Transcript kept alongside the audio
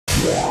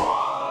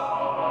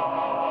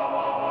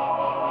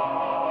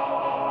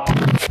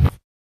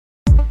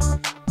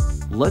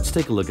Let's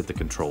take a look at the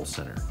control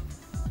center.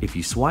 If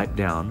you swipe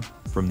down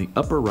from the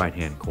upper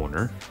right-hand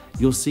corner,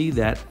 you'll see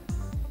that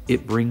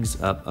it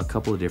brings up a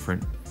couple of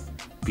different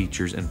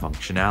features and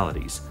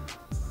functionalities.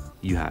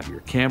 You have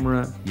your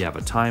camera, you have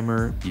a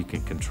timer, you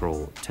can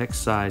control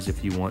text size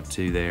if you want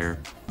to there.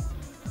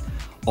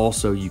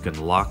 Also, you can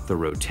lock the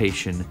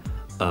rotation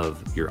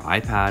of your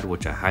iPad,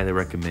 which I highly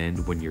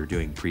recommend when you're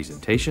doing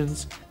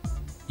presentations.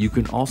 You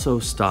can also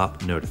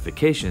stop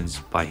notifications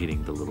by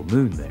hitting the little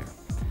moon there.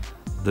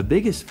 The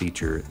biggest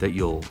feature that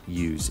you'll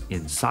use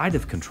inside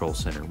of Control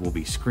Center will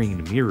be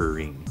screen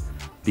mirroring,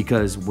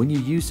 because when you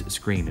use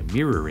screen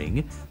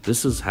mirroring,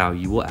 this is how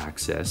you will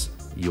access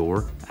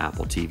your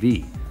Apple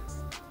TV.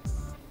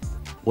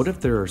 What if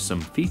there are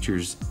some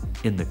features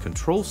in the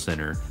Control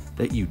Center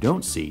that you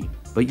don't see,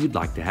 but you'd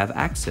like to have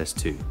access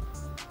to?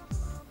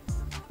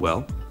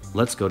 Well,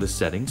 let's go to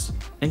Settings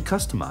and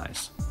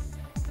Customize.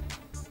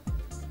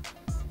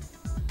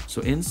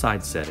 So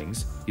inside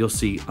Settings, you'll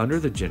see under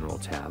the General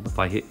tab, if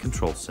I hit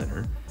Control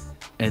Center,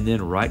 and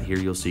then right here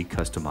you'll see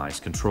Customize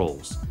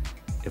Controls.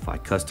 If I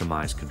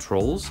customize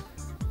controls,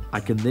 I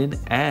can then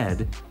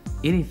add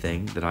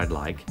anything that I'd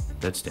like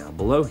that's down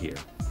below here.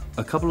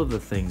 A couple of the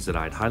things that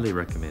I'd highly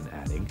recommend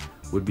adding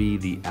would be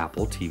the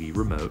Apple TV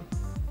remote,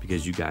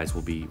 because you guys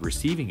will be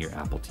receiving your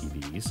Apple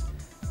TVs.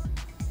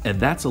 And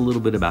that's a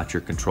little bit about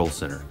your Control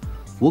Center.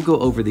 We'll go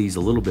over these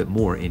a little bit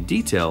more in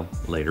detail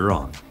later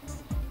on.